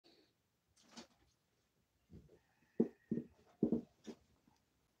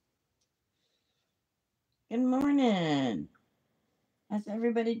Good morning. How's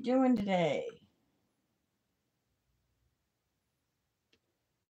everybody doing today?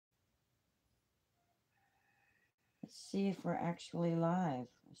 Let's see if we're actually live.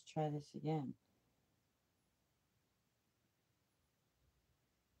 Let's try this again.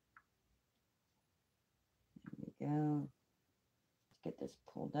 There we go. Let's get this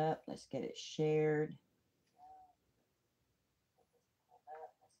pulled up. Let's get it shared.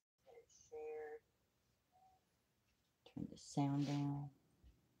 Turn the sound down.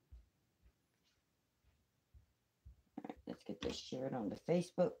 All right, let's get this shared onto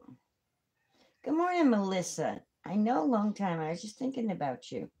Facebook. Good morning, Melissa. I know, long time. I was just thinking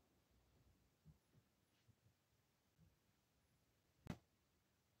about you. I'm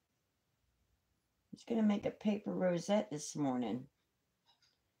just going to make a paper rosette this morning.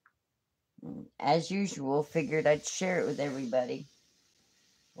 As usual, figured I'd share it with everybody.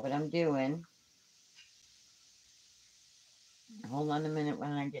 What I'm doing. Hold on a minute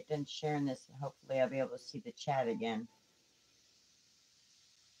when I get done sharing this. Hopefully I'll be able to see the chat again.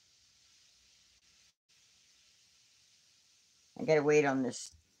 I gotta wait on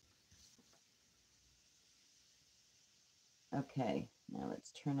this. Okay, now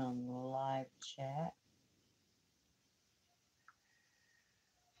let's turn on the live chat.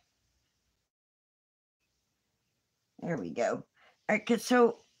 There we go. All right,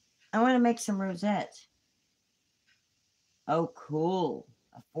 so I want to make some rosettes. Oh, cool.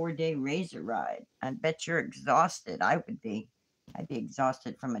 A 4-day razor ride. I bet you're exhausted. I would be. I'd be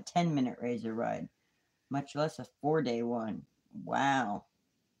exhausted from a 10-minute razor ride, much less a 4-day one. Wow.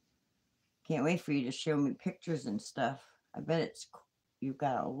 Can't wait for you to show me pictures and stuff. I bet you've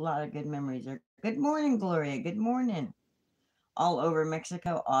got a lot of good memories there. Good morning, Gloria. Good morning. All over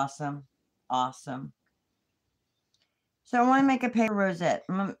Mexico. Awesome. Awesome. So I want to make a paper rosette.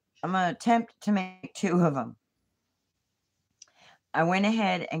 I'm going to attempt to make 2 of them. I went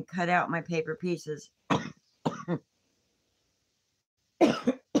ahead and cut out my paper pieces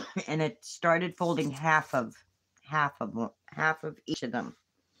and it started folding half of each of them.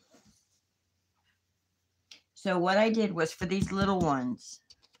 So what I did was for these little ones,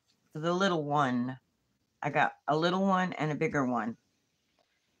 for the little one, I got a little one and a bigger one.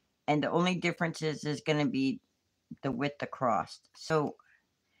 And the only difference is going to be the width across. So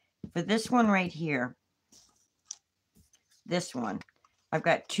for this one right here, this one, I've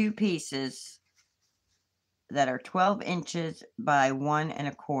got 2 pieces that are 12 inches by 1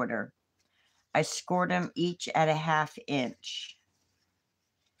 1/4. I scored them each at a 1/2 inch.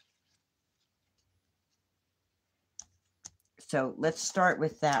 So let's start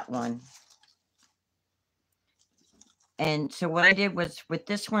with that one. And so what I did was with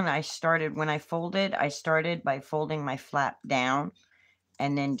this one, I started by folding my flap down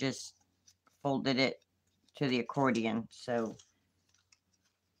and then just folded it to the accordion. So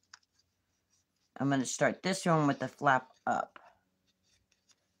I'm going to start this one with the flap up.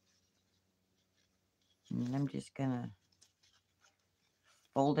 And I'm just going to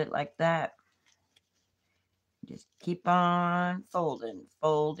fold it like that. Just keep on folding,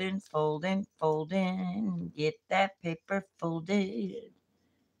 folding, folding, folding. Get that paper folded.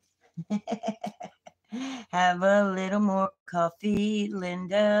 Have a little more coffee,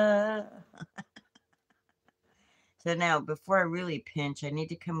 Linda. So now, before I really pinch, I need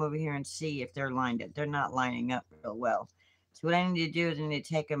to come over here and see if they're lined up. They're not lining up real well. So what I need to do is I need to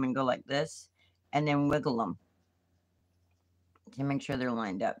take them and go like this and then wiggle them to make sure they're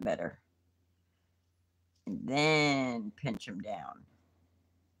lined up better. And then pinch them down.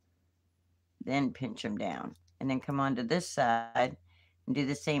 Then pinch them down. And then come on to this side and do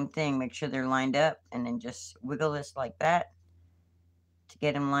the same thing. Make sure they're lined up and then just wiggle this like that to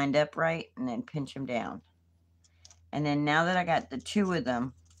get them lined up right and then pinch them down. And then now that I got the 2 of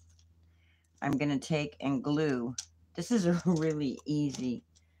them, I'm going to take and glue. This is a really easy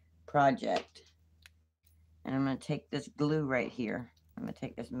project. And I'm going to take this glue right here. I'm going to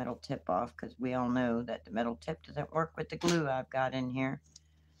take this metal tip off because we all know that the metal tip doesn't work with the glue I've got in here.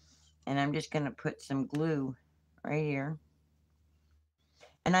 And I'm just going to put some glue right here.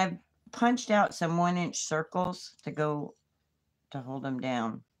 And I've punched out some 1-inch circles to hold them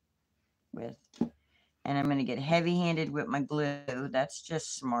down with. And I'm going to get heavy-handed with my glue. That's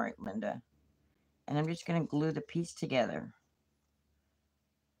just smart, Linda. And I'm just going to glue the piece together.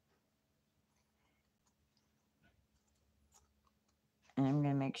 And I'm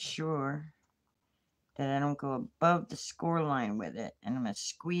going to make sure that I don't go above the score line with it. And I'm going to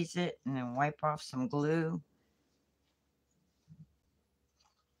squeeze it and then wipe off some glue.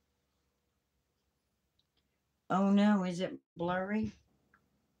 Oh no, is it blurry?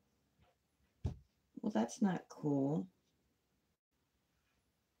 Well, that's not cool.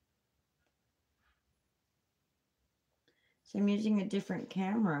 So I'm using a different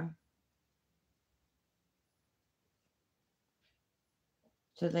camera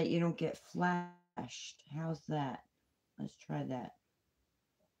so that you don't get flashed. How's that? Let's try that.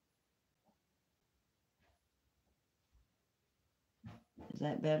 Is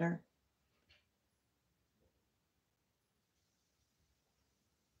that better?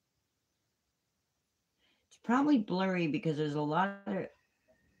 It's probably blurry because there's a lot of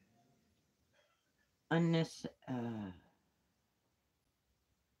unnecessary.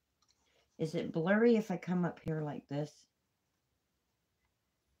 Is it blurry if I come up here like this?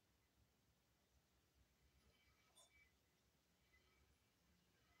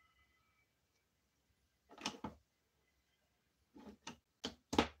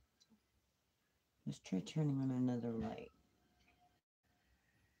 Let's try turning on another light.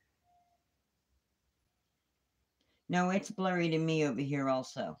 No, it's blurry to me over here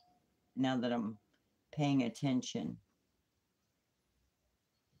also, now that I'm paying attention.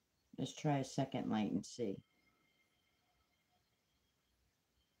 Let's try a second light and see.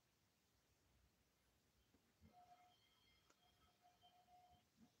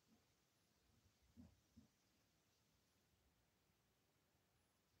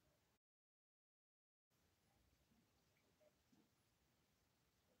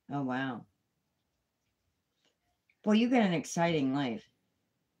 Oh, wow. Boy, you got an exciting life.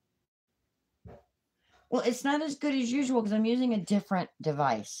 Well, it's not as good as usual because I'm using a different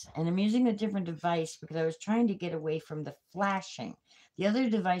device. And I'm using a different device because I was trying to get away from the flashing. The other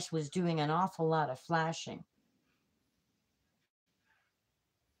device was doing an awful lot of flashing.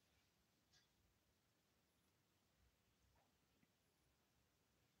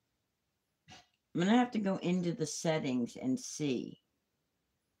 I'm going to have to go into the settings and see.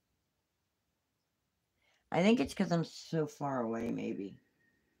 I think it's because I'm so far away, maybe.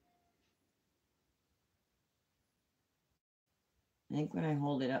 I think when I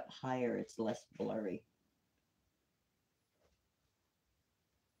hold it up higher, it's less blurry.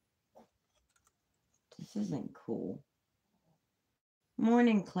 This isn't cool.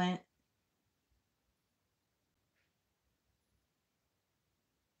 Morning, Clint.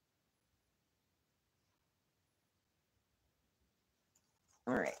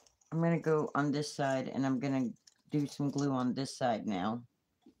 All right. I'm going to go on this side and I'm going to do some glue on this side now.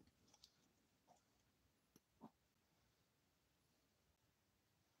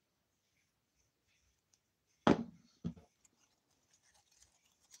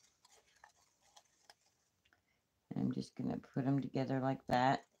 I'm just going to put them together like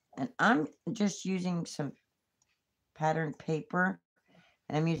that. And I'm just using some patterned paper.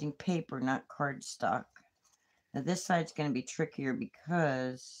 And I'm using paper, not cardstock. Now this side's going to be trickier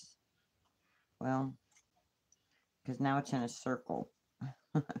because, well, because now it's in a circle.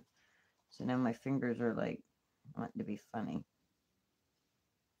 So now my fingers are like, wanting to be funny.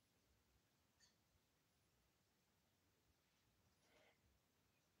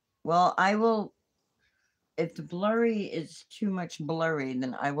 Well, I will, if the blurry is too much blurry,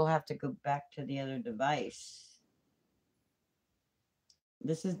 then I will have to go back to the other device.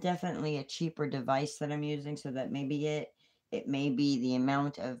 This is definitely a cheaper device that I'm using, so that may be it. It may be the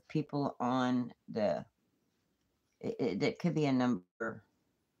amount of people on the, it could be a number.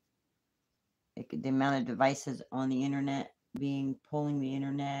 The amount of devices on the internet pulling the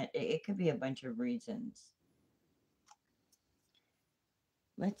internet. It could be a bunch of reasons.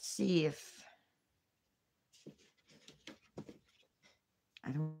 Let's see if,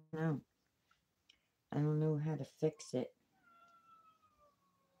 I don't know. I don't know how to fix it.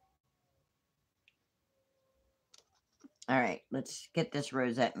 All right, let's get this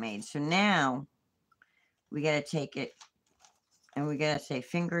rosette made. So now we got to take it and we got to say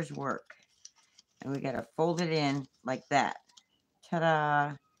fingers work. And we got to fold it in like that.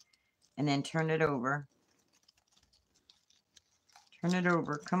 Ta-da. And then turn it over. Turn it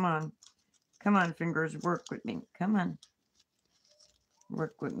over. Come on. Come on, fingers, work with me. Come on.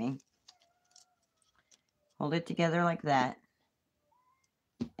 Work with me. Hold it together like that.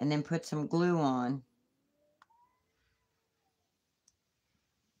 And then put some glue on.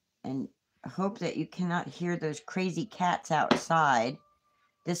 And hope that you cannot hear those crazy cats outside.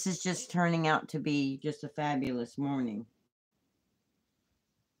 This is just turning out to be just a fabulous morning.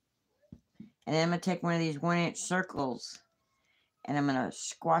 And then I'm going to take one of these 1-inch circles and I'm going to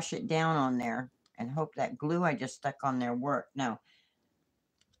squash it down on there and hope that glue I just stuck on there worked. Now,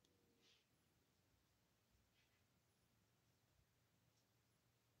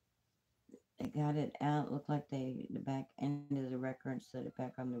 They got it out. Looked like the back end of the wrecker and set it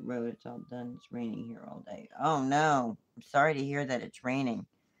back on the road. It's all done. It's raining here all day. Oh no. I'm sorry to hear that it's raining.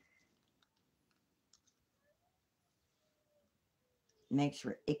 Makes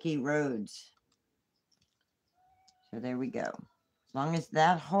for icky roads. So there we go. As long as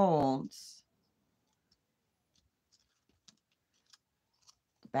that holds,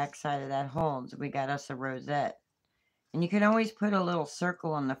 the back side of that holds, we got us a rosette. And you can always put a little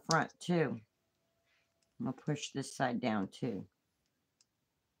circle on the front too. I'm going to push this side down too.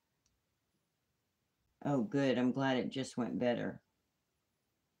 Oh, good. I'm glad it just went better.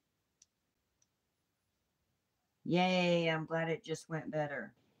 Yay, I'm glad it just went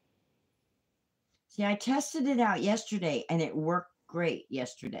better. See, I tested it out yesterday and it worked great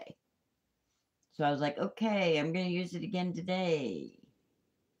yesterday. So I was like, okay, I'm going to use it again today.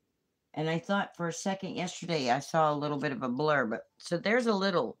 And I thought for a second yesterday I saw a little bit of a blur, but so there's a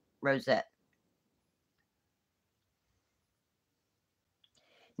little rosette.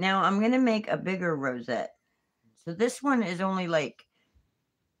 Now I'm going to make a bigger rosette. So this one is only like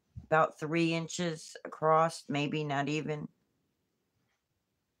about 3 inches across, maybe not even.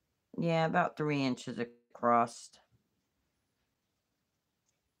 Yeah, about 3 inches across.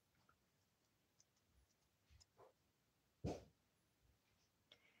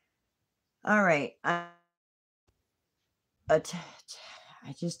 All right. I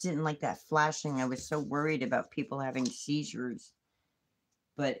just didn't like that flashing. I was so worried about people having seizures.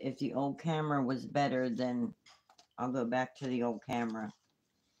 But if the old camera was better, then I'll go back to the old camera.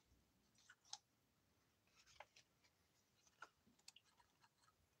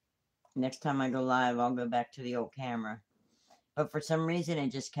 Next time I go live, I'll go back to the old camera. But for some reason,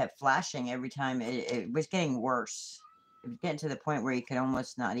 it just kept flashing every time. It was getting worse. It was getting to the point where you could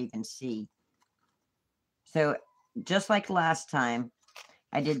almost not even see. So just like last time,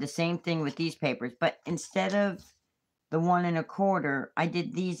 I did the same thing with these papers. But instead of the 1 1/4, I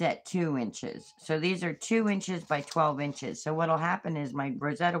did these at 2 inches. So these are 2 inches by 12 inches. So what'll happen is my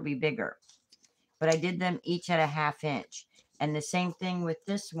rosette will be bigger. But I did them each at a 1/2 inch. And the same thing with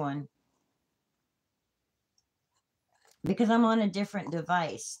this one. Because I'm on a different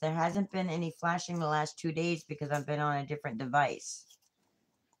device. There hasn't been any flashing the last 2 days because I've been on a different device.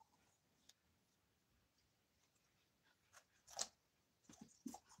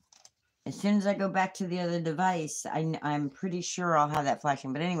 As soon as I go back to the other device, I'm pretty sure I'll have that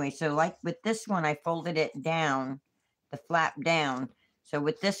flashing. But anyway, so like with this one, I folded it down, the flap down. So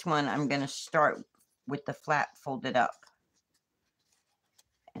with this one, I'm going to start with the flap folded up.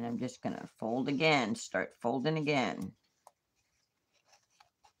 And I'm just going to fold again, start folding again.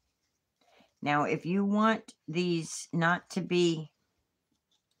 Now, if you want these not to be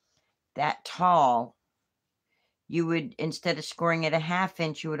that tall, you would, instead of scoring it a 1/2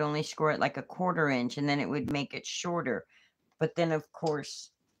 inch, you would only score it like a 1/4 inch, and then it would make it shorter. But then, of course,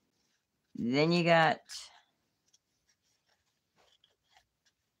 then you got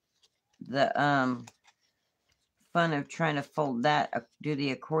the fun of trying to fold that, do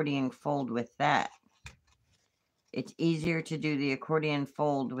the accordion fold with that. It's easier to do the accordion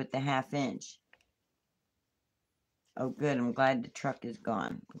fold with the 1/2 inch. Oh, good. I'm glad the truck is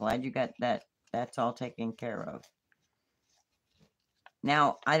gone. I'm glad you got that. That's all taken care of.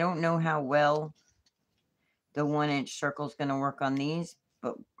 Now, I don't know how well the 1 inch circle is going to work on these,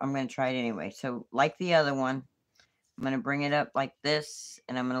 but I'm going to try it anyway. So like the other one, I'm going to bring it up like this,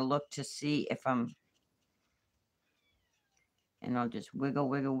 and I'm going to look to see if I'm, and I'll just wiggle,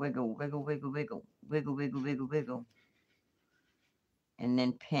 wiggle, wiggle, wiggle, wiggle, wiggle, wiggle, wiggle, wiggle, wiggle, and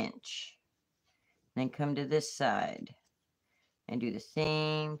then pinch. Then come to this side and do the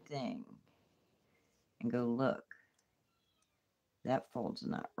same thing and go, look, that fold's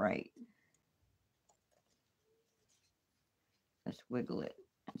not right. Let's wiggle it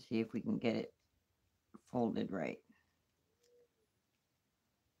and see if we can get it folded right.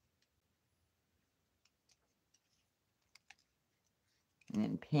 And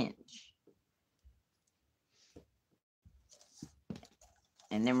then pinch.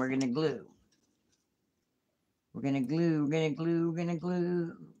 And then we're going to glue. We're going to glue, we're going to glue, we're going to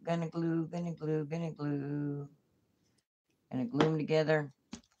glue, going to glue, going to glue, going to glue. Going to glue them together.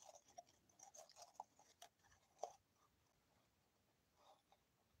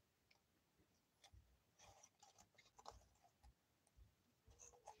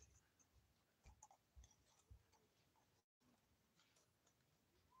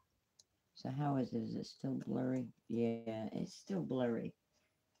 So how is it? Is it still blurry? Yeah, it's still blurry.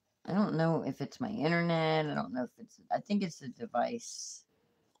 I don't know if it's my internet. I don't know if it's, I think it's the device.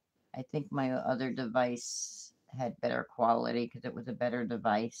 I think my other device had better quality because it was a better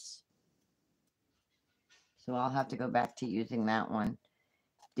device. So I'll have to go back to using that one.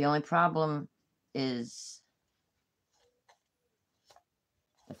 The only problem is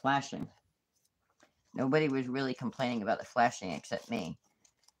the flashing. Nobody was really complaining about the flashing except me.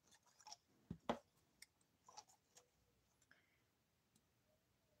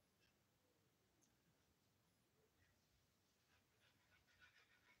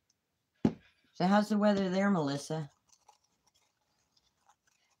 So how's the weather there, Melissa?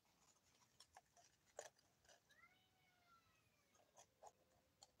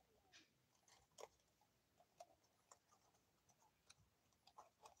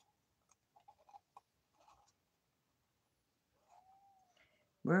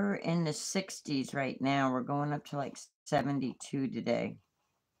 We're in the 60s right now. We're going up to like 72 today.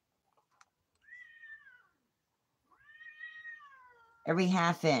 Every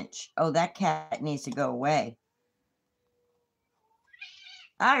half inch. Oh, that cat needs to go away.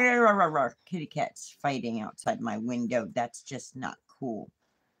 Kitty cat's fighting outside my window. That's just not cool.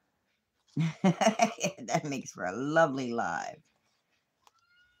 That makes for a lovely live.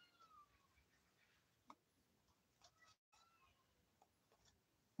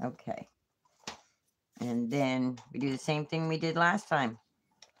 Okay. And then we do the same thing we did last time.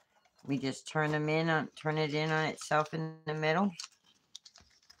 We just turn it in on itself in the middle.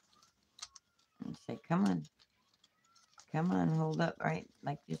 And say, come on, hold up, right,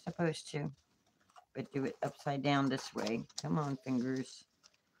 like you're supposed to. But do it upside down this way. Come on, fingers,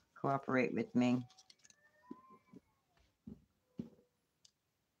 cooperate with me.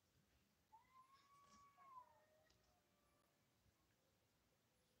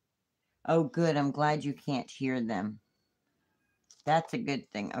 Oh, good, I'm glad you can't hear them. That's a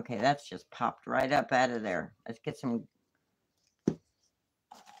good thing. Okay, that's just popped right up out of there. Let's get some.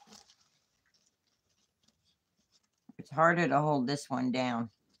 It's harder to hold this one down.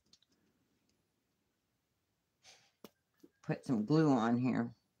 Put some glue on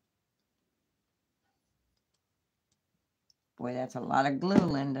here. Boy, that's a lot of glue,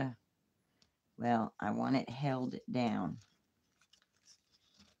 Linda. Well, I want it held down.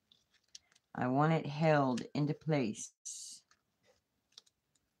 I want it held into place.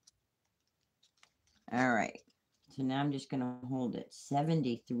 All right. So now I'm just going to hold it.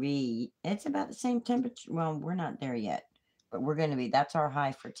 73. It's about the same temperature. Well, we're not there yet, but we're going to be. That's our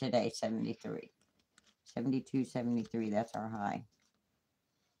high for today, 73. 72, 73. That's our high.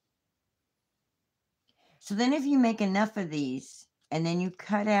 So then if you make enough of these and then you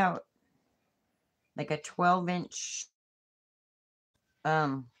cut out like a 12-inch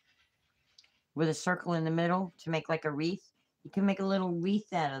with a circle in the middle to make like a wreath, you can make a little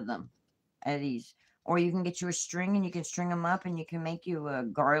wreath out of them, out of these. Or you can get you a string and you can string them up and you can make you a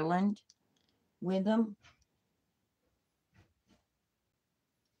garland with them.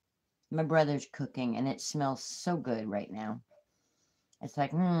 My brother's cooking and it smells so good right now. It's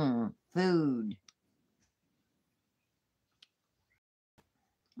like, food.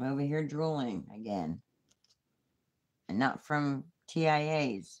 I'm over here drooling again. And not from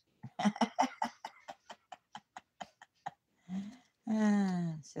TIAs.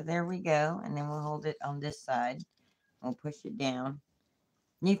 So there we go. And then we'll hold it on this side. We'll push it down.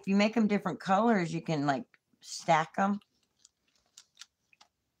 And if you make them different colors, you can like stack them.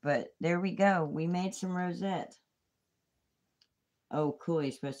 But there we go. We made some rosette. Oh, cool.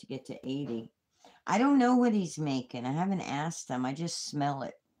 He's supposed to get to 80. I don't know what he's making. I haven't asked him. I just smell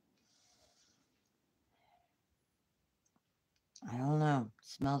it. I don't know. It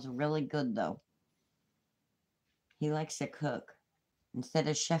smells really good, though. He likes to cook. Instead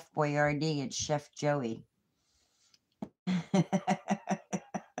of Chef Boyardee, it's Chef Joey. It's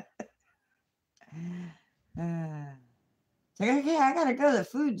like, okay, I gotta go. The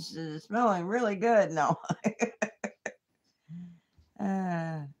food's smelling really good. No.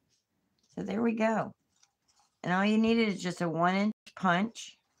 So there we go. And all you needed is just a 1-inch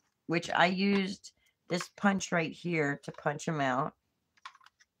punch, which I used this punch right here to punch them out.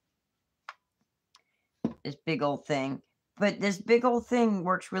 This big old thing. But this big old thing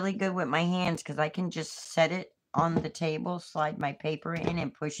works really good with my hands because I can just set it on the table, slide my paper in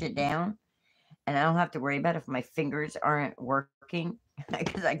and push it down. And I don't have to worry about if my fingers aren't working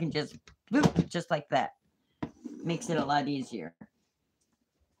because I can just bloop, just like that. Makes it a lot easier.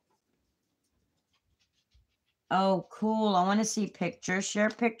 Oh, cool. I want to see pictures. Share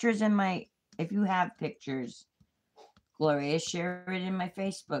pictures in my, if you have pictures, Gloria, share it in my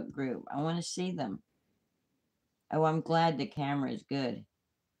Facebook group. I want to see them. Oh, I'm glad the camera is good.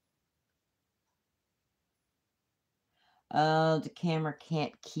 Oh, the camera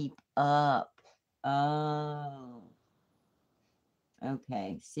can't keep up. Oh.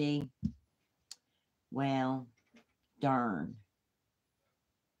 Okay, see? Well, darn.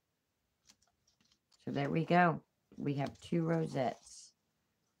 So there we go. We have 2 rosettes.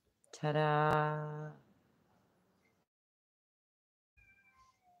 Ta-da!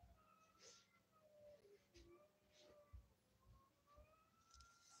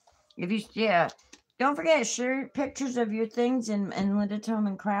 If you, yeah, don't forget, share pictures of your things and let it home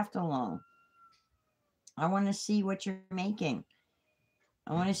and craft along. I want to see what you're making.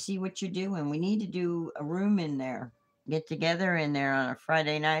 I want to see what you're doing. We need to do a room in there. Get together in there on a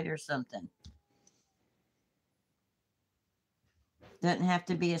Friday night or something. Doesn't have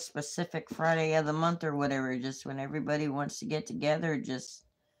to be a specific Friday of the month or whatever. Just when everybody wants to get together, just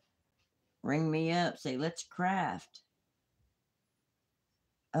ring me up. Say, let's craft.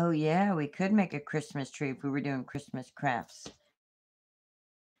 Oh, yeah, we could make a Christmas tree if we were doing Christmas crafts.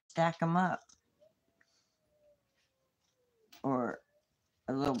 Stack them up. Or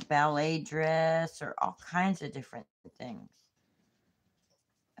a little ballet dress or all kinds of different things.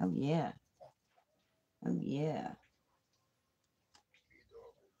 Oh, yeah. Oh, yeah.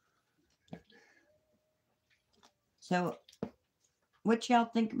 So, what y'all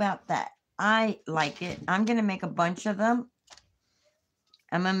think about that? I like it. I'm going to make a bunch of them.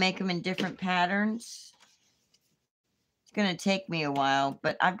 I'm going to make them in different patterns. It's going to take me a while,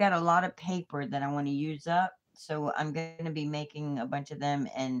 but I've got a lot of paper that I want to use up. So, I'm going to be making a bunch of them,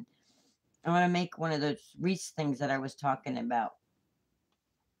 and I want to make one of those wreath things that I was talking about.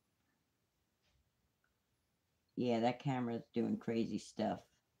 Yeah, that camera's doing crazy stuff.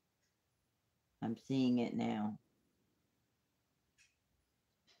 I'm seeing it now.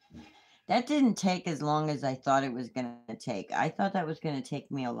 That didn't take as long as I thought it was going to take. I thought that was going to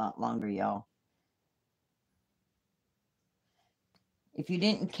take me a lot longer, y'all. If you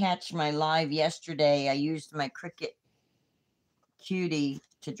didn't catch my live yesterday, I used my Cricut Cutie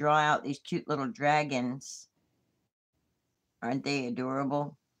to draw out these cute little dragons. Aren't they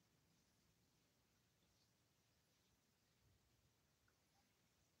adorable?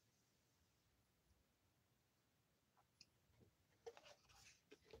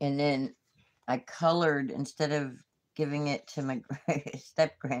 And then I colored, instead of giving it to my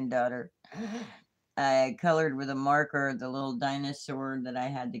step granddaughter, I colored with a marker the little dinosaur that I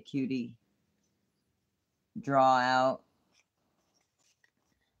had the cutie draw out.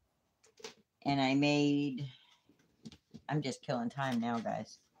 And I made, I'm just killing time now,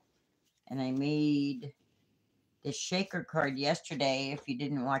 guys. And I made this shaker card yesterday. If you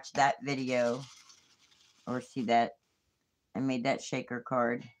didn't watch that video or see that, I made that shaker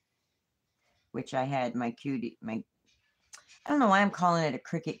card, which I had my cutie, I don't know why I'm calling it a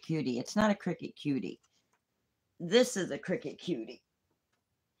Cricut Cutie. It's not a Cricut Cutie. This is a Cricut Cutie.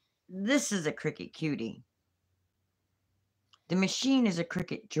 This is a Cricut Cutie. The machine is a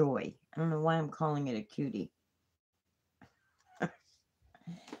Cricut Joy. I don't know why I'm calling it a cutie.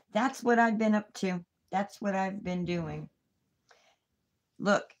 That's what I've been up to. That's what I've been doing.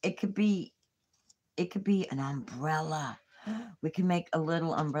 Look, it could be an umbrella. We can make a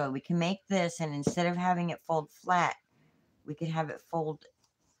little umbrella. We can make this, and instead of having it fold flat, we could have it fold.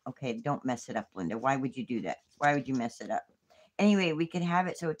 Okay, don't mess it up, Linda. Why would you do that? Why would you mess it up? Anyway, we could have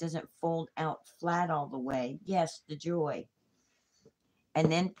it so it doesn't fold out flat all the way. Yes, the joy.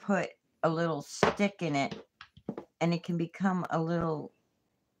 And then put a little stick in it, and it can become a little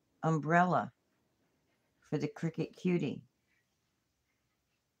umbrella for the Cricut Cutie.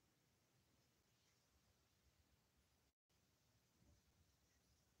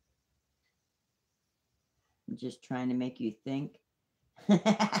 I'm just trying to make you think.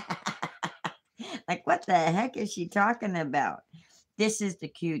 Like, what the heck is she talking about? This is the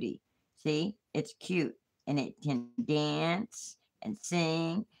cutie. See, it's cute, and it can dance and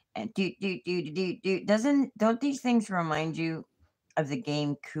sing and do. Don't these things remind you of the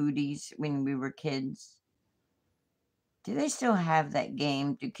game Cooties when we were kids? Do they still have that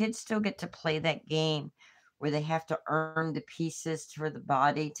game? Do kids still get to play that game where they have to earn the pieces for the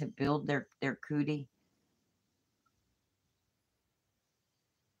body to build their cootie?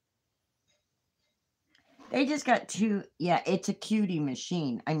 They just got two. Yeah, it's a cutie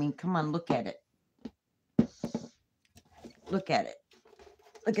machine. I mean, come on, look at it. Look at it.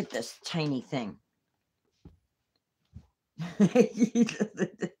 Look at this tiny thing.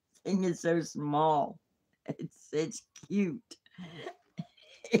 The thing is so small. It's cute.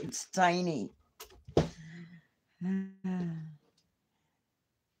 It's tiny.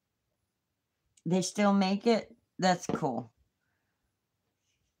 They still make it? That's cool.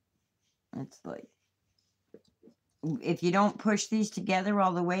 It's like, if you don't push these together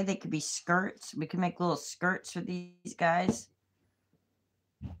all the way, they could be skirts. We can make little skirts for these guys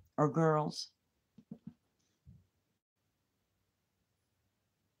or girls.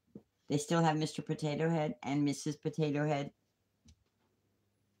 They still have Mr. Potato Head and Mrs. Potato Head.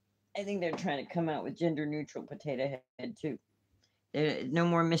 I think they're trying to come out with gender neutral potato head too. No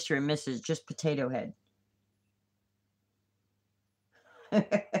more Mr. and Mrs., just potato head.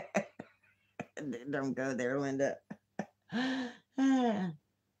 Don't go there, Linda.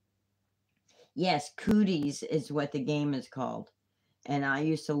 Yes, cooties is what the game is called. And I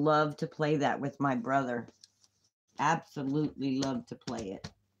used to love to play that with my brother. Absolutely loved to play it.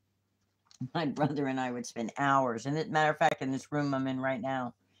 My brother and I would spend hours. And as a matter of fact, in this room I'm in right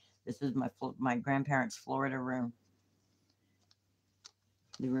now, this is my grandparents' Florida room.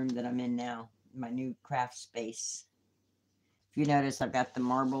 The room that I'm in now, my new craft space. If you notice, I've got the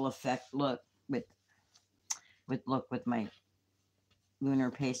marble effect look with my lunar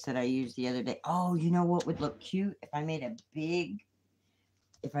paste that I used the other day. Oh, you know what would look cute? If I made a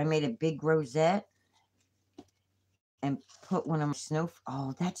big rosette and put one of my snow.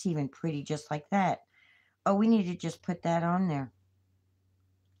 Oh, that's even pretty, just like that. Oh, we need to just put that on there.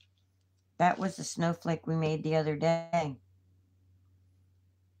 That was the snowflake we made the other day.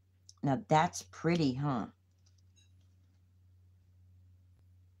 Now that's pretty, huh?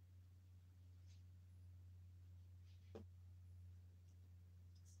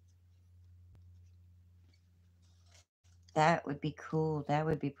 That would be cool. That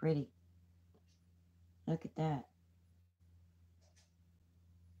would be pretty. Look at that.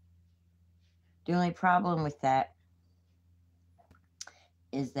 The only problem with that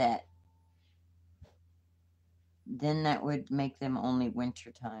is that then that would make them only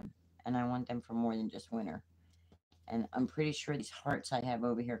winter time. And I want them for more than just winter. And I'm pretty sure these hearts I have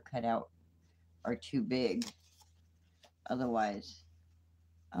over here cut out are too big. Otherwise,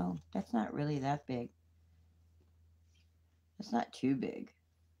 oh, that's not really that big. That's not too big.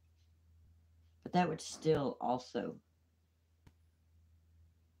 But that would still also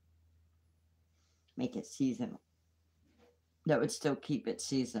make it seasonal. That would still keep it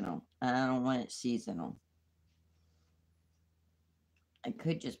seasonal. And I don't want it seasonal. I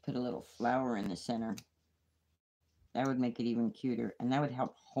could just put a little flower in the center. That would make it even cuter. And that would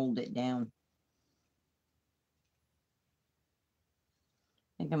help hold it down.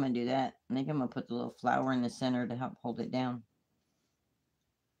 I think I'm going to do that. I think I'm going to put the little flower in the center to help hold it down.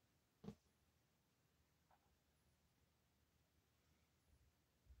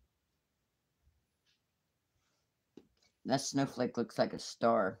 That snowflake looks like a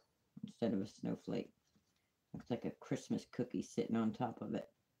star instead of a snowflake. Looks like a Christmas cookie sitting on top of it.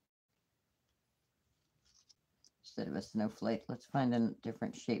 Instead of a snowflake. Let's find a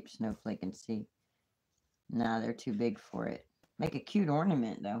different shaped snowflake and see. Nah, they're too big for it. Make a cute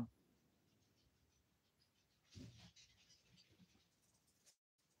ornament, though.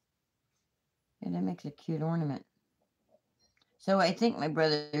 Yeah, that makes a cute ornament. So I think my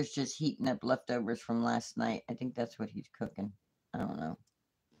brother's just heating up leftovers from last night. I think that's what he's cooking. I don't know.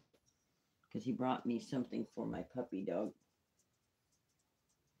 Because he brought me something for my puppy dog.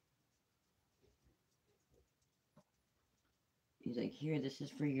 He's like, here, this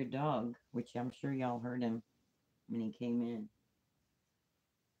is for your dog, which I'm sure y'all heard him when he came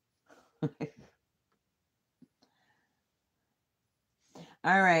in.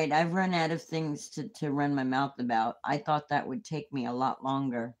 All right, I've run out of things to run my mouth about. I thought that would take me a lot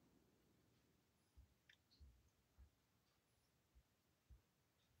longer.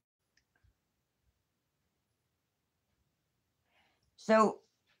 So,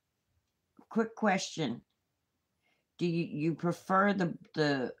 quick question. Do you prefer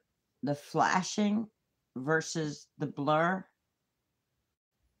the flashing versus the blur?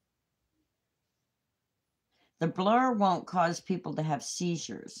 The blur won't cause people to have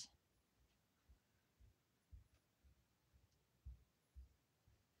seizures.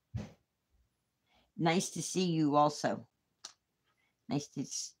 Nice to see you also. Nice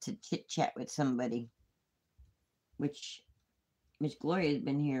to chit chat with somebody. Which Miss Gloria has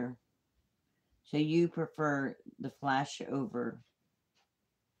been here. So you prefer the flash over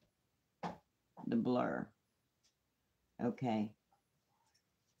the blur. Okay.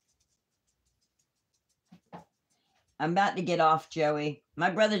 I'm about to get off, Joey. My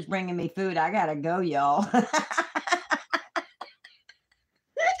brother's bringing me food. I gotta go, y'all.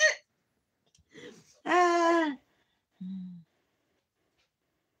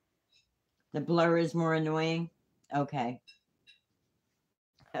 The blur is more annoying. Okay.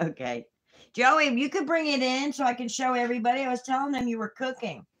 Okay. Joey, if you could bring it in so I can show everybody. I was telling them you were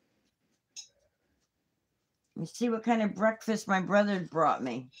cooking. Let me see what kind of breakfast my brother brought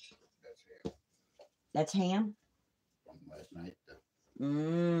me. That's ham? From last night.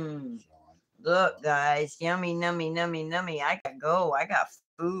 Mmm. Look, guys. Yummy, nummy, nummy, nummy. I gotta go. I got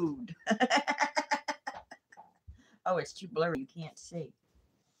food. Oh, it's too blurry. You can't see.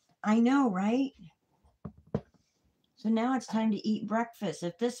 I know, right? So now it's time to eat breakfast.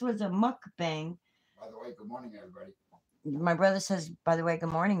 If this was a mukbang. By the way, good morning, everybody. My brother says, by the way, good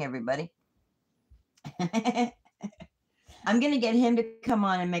morning, everybody. I'm going to get him to come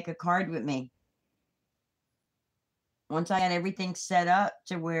on and make a card with me. Once I got everything set up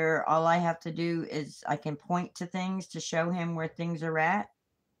to where all I have to do is I can point to things to show him where things are at.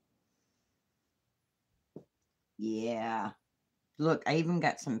 Yeah. Look, I even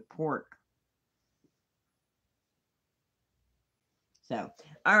got some pork. So,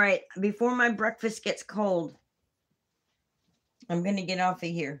 all right. Before my breakfast gets cold, I'm going to get off of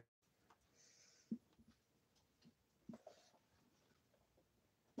here.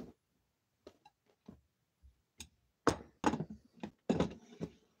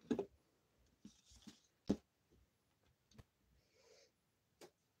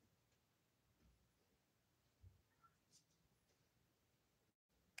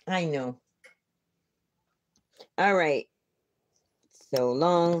 I know. All right. So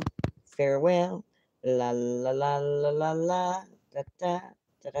long. Farewell. La la la la la la. Da da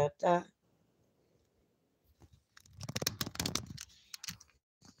da da da.